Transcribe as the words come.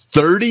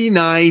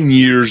39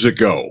 years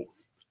ago,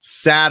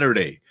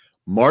 Saturday,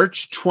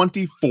 March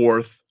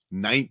 24th,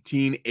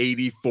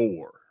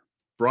 1984,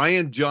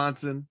 Brian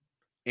Johnson,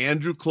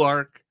 Andrew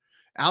Clark,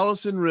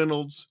 Allison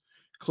Reynolds,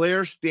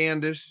 Claire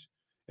Standish,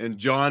 and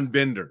John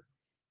Bender,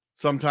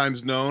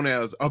 sometimes known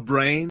as a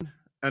brain,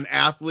 an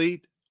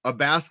athlete, a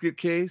basket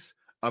case,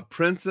 a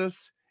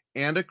princess,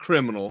 and a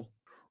criminal,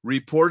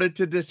 reported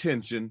to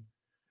detention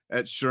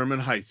at Shermer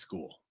High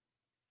School.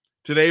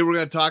 Today, we're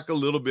going to talk a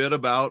little bit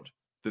about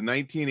the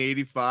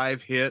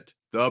 1985 hit,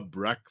 The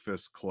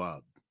Breakfast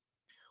Club.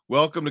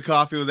 Welcome to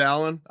Coffee with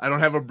Alain. I don't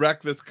have a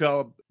Breakfast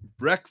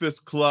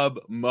Club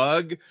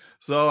mug,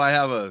 so I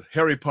have a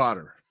Harry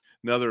Potter,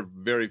 another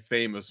very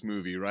famous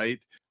movie, right?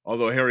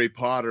 Although Harry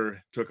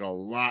Potter took a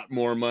lot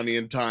more money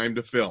and time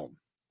to film,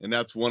 and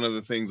that's one of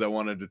the things I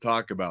wanted to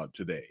talk about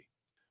today.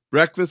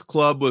 Breakfast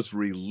Club was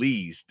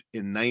released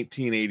in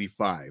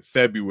 1985,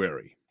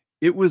 February.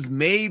 It was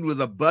made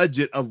with a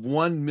budget of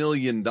 $1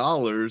 million,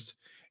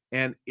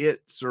 and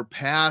it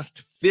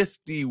surpassed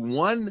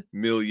 $51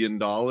 million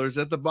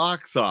at the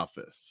box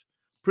office.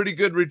 Pretty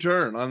good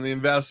return on the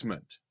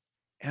investment.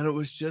 And it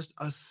was just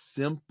a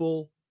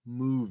simple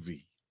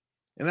movie.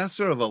 And that's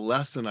sort of a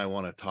lesson I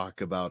want to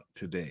talk about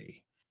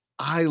today.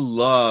 I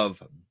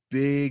love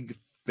big,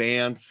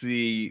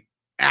 fancy,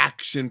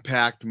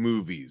 action-packed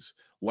movies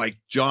like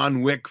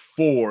John Wick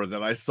 4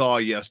 that I saw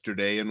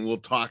yesterday and we'll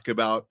talk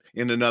about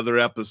in another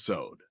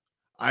episode.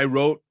 I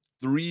wrote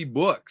 3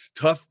 books,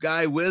 Tough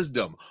Guy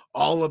Wisdom,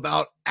 all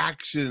about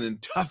action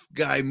and tough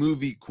guy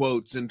movie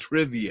quotes and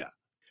trivia.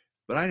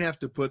 But I'd have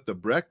to put The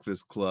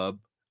Breakfast Club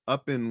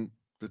up in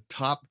the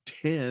top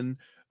 10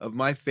 of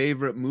my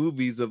favorite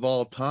movies of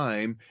all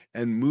time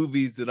and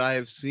movies that I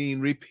have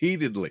seen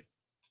repeatedly.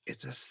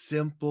 It's a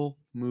simple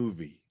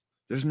movie.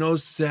 There's no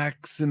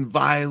sex and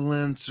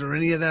violence or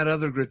any of that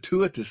other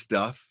gratuitous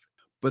stuff,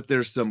 but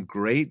there's some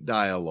great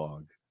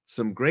dialogue,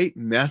 some great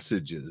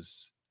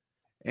messages,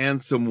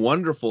 and some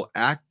wonderful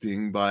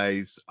acting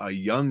by a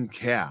young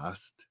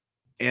cast.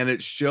 And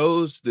it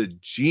shows the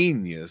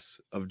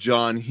genius of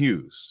John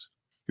Hughes,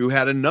 who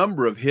had a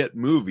number of hit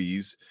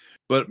movies,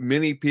 but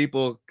many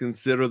people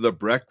consider The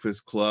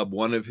Breakfast Club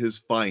one of his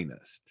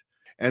finest.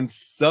 And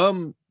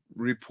some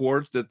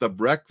report that The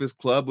Breakfast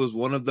Club was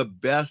one of the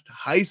best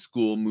high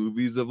school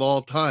movies of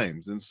all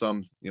times in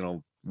some,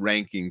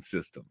 ranking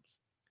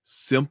systems.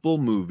 Simple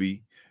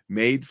movie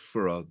made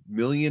for $1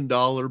 million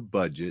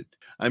budget.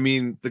 I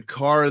mean, the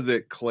car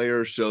that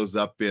Claire shows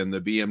up in,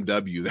 the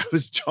BMW, that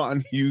was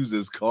John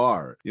Hughes's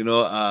car.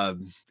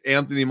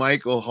 Anthony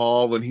Michael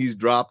Hall, when he's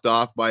dropped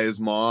off by his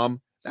mom,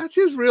 that's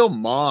his real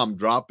mom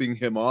dropping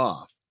him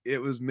off.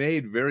 It was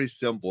made very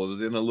simple. It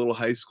was in a little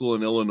high school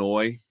in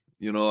Illinois.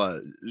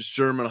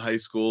 Shermer High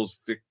School is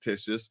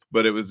fictitious,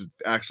 but it was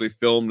actually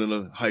filmed in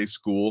a high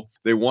school.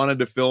 They wanted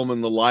to film in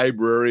the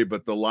library,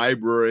 but the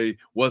library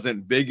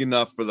wasn't big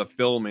enough for the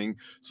filming,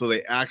 so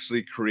they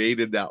actually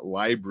created that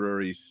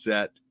library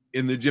set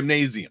in the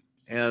gymnasium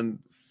and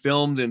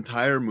filmed the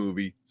entire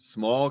movie.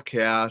 Small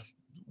cast,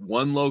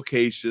 one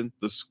location,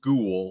 the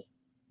school,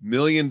 $1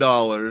 million,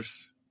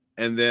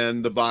 and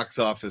then the box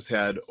office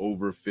had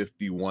over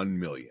 51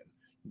 million.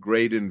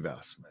 Great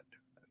investment.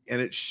 And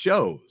it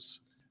shows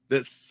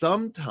that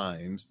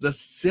sometimes the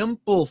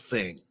simple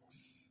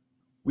things,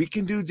 we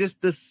can do just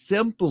the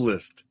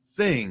simplest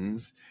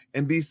things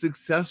and be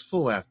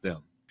successful at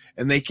them.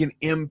 And they can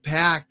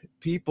impact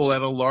people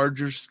at a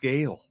larger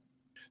scale.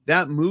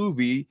 That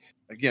movie,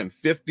 again,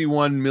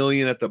 51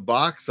 million at the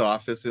box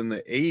office in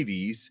the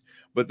 80s,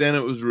 but then it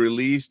was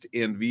released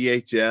in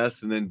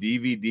VHS and then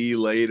DVD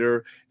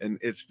later, and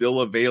it's still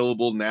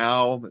available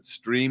now. It's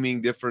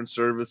streaming different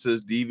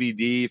services,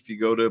 DVD. If you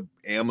go to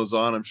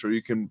Amazon, I'm sure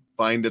you can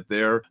find it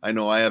there. I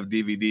know I have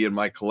DVD in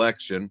my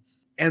collection.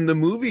 And the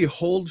movie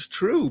holds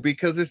true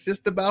because it's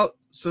just about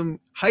some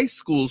high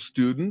school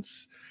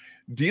students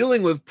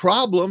dealing with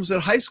problems that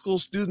high school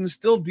students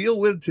still deal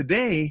with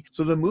today.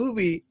 So the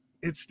movie,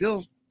 it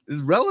still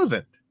is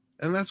relevant.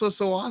 And that's what's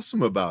so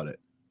awesome about it.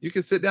 You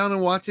can sit down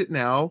and watch it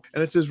now,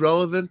 and it's as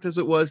relevant as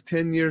it was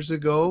 10 years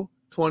ago,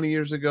 20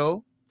 years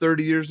ago,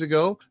 30 years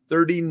ago,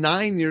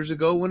 39 years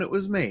ago when it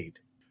was made,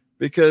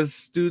 because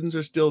students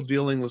are still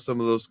dealing with some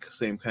of those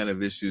same kind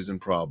of issues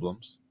and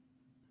problems.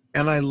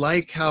 And I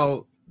like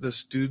how the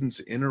students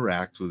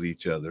interact with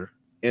each other,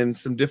 and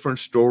some different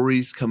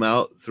stories come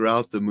out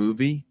throughout the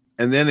movie,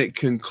 and then it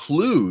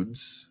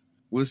concludes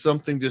with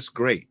something just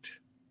great.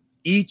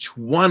 Each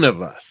one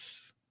of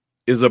us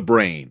is a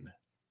brain,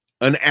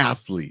 an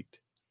athlete,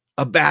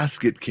 a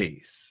basket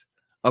case,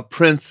 a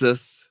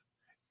princess,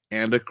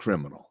 and a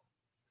criminal.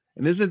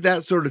 And isn't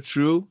that sort of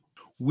true?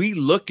 We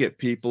look at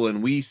people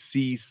and we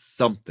see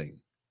something.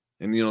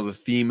 And, the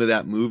theme of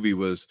that movie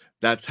was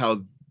that's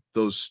how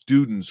those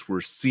students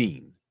were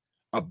seen.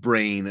 A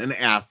brain, an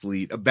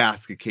athlete, a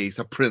basket case,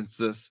 a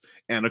princess,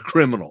 and a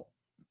criminal.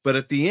 But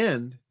at the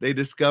end, they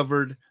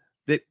discovered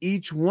that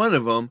each one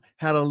of them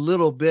had a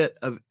little bit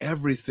of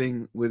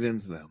everything within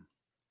them.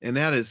 And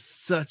that is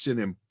such an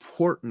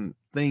important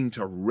thing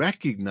to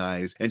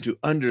recognize and to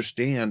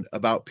understand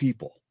about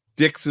people.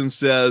 Dixon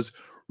says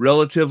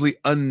relatively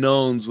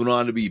unknowns went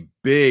on to be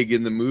big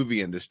in the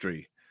movie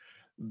industry.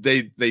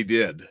 They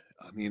did.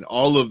 I mean,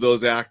 all of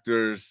those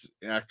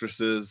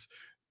actresses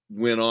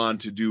went on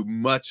to do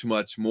much,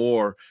 much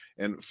more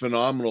and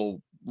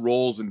phenomenal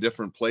roles in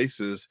different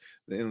places.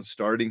 And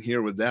starting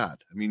here with that,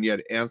 I mean, you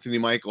had Anthony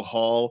Michael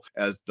Hall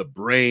as the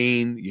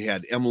brain. You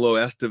had Emilio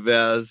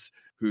Estevez,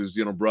 who's,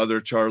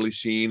 brother Charlie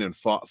Sheen and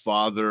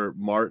father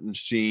Martin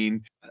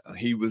Sheen.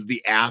 He was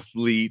the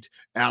athlete.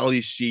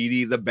 Ali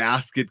Sheedy, the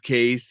basket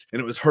case.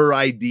 And it was her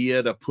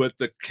idea to put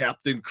the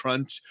Captain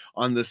Crunch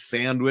on the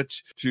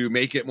sandwich to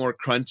make it more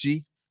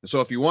crunchy.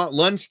 So if you want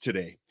lunch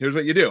today, here's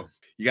what you do.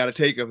 You got to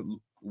take a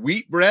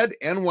wheat bread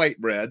and white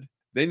bread.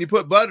 Then you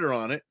put butter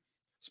on it,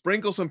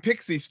 sprinkle some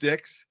pixie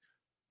sticks,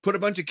 put a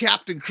bunch of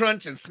Captain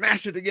Crunch and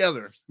smash it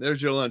together.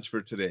 There's your lunch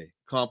for today.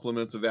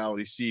 Compliments of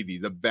Ali Sheedy,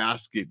 the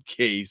basket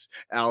case,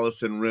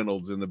 Allison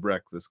Reynolds in The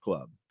Breakfast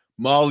Club.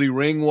 Molly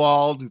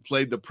Ringwald, who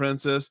played the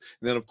princess,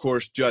 and then, of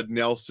course, Judd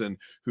Nelson,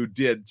 who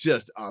did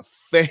just a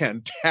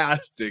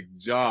fantastic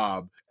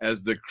job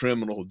as the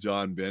criminal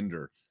John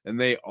Bender. And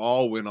they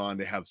all went on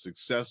to have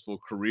successful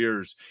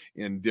careers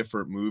in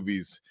different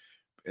movies.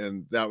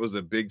 And that was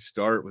a big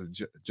start with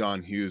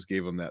John Hughes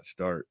gave him that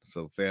start.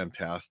 So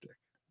fantastic.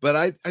 But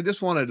I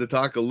just wanted to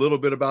talk a little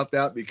bit about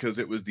that because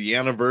it was the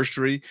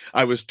anniversary.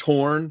 I was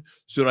torn.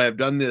 Should I have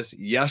done this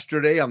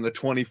yesterday on the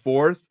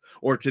 24th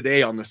or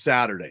today on the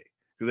Saturday?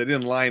 Because they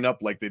didn't line up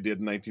like they did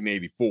in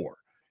 1984.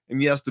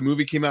 And yes, the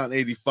movie came out in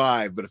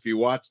 85, but if you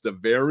watch the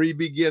very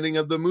beginning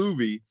of the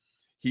movie,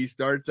 he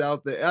starts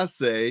out the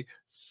essay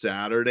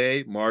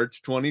Saturday,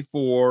 March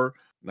 24,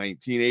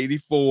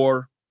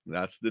 1984.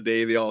 That's the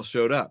day they all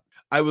showed up.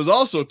 I was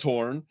also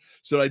torn.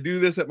 Should I do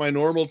this at my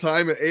normal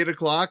time at 8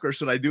 o'clock or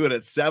should I do it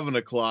at 7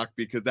 o'clock?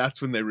 Because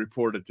that's when they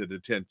reported to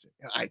detention.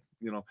 I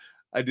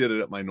did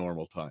it at my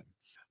normal time.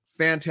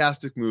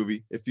 Fantastic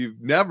movie. If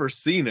you've never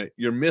seen it,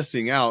 you're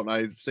missing out. And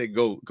I say,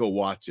 go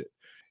watch it.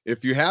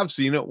 If you have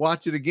seen it,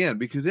 watch it again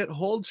because it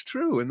holds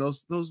true in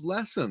those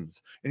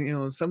lessons.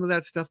 And, some of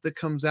that stuff that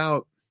comes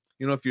out,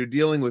 if you're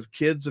dealing with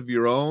kids of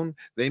your own,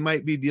 they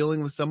might be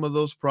dealing with some of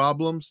those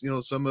problems.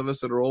 Some of us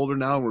that are older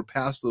now and we're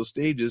past those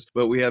stages,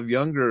 but we have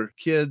younger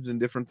kids and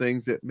different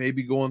things that may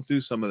be going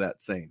through some of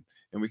that same.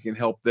 And we can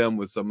help them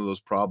with some of those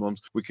problems.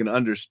 We can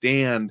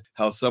understand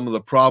how some of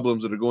the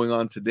problems that are going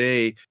on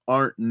today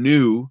aren't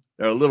new.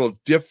 They're a little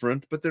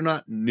different, but they're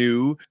not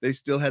new. They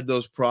still had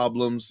those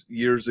problems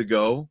years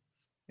ago.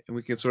 And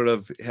we can sort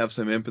of have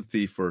some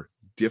empathy for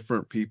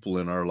different people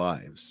in our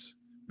lives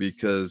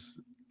because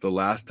the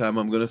last time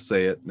I'm going to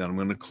say it, then I'm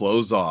going to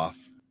close off.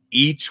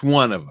 Each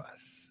one of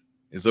us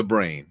is a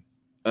brain,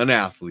 an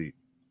athlete,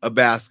 a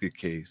basket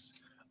case,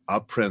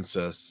 a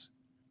princess,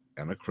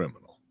 and a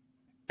criminal.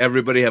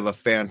 Everybody have a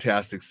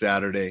fantastic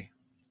Saturday.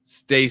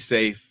 Stay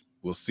safe.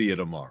 We'll see you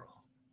tomorrow.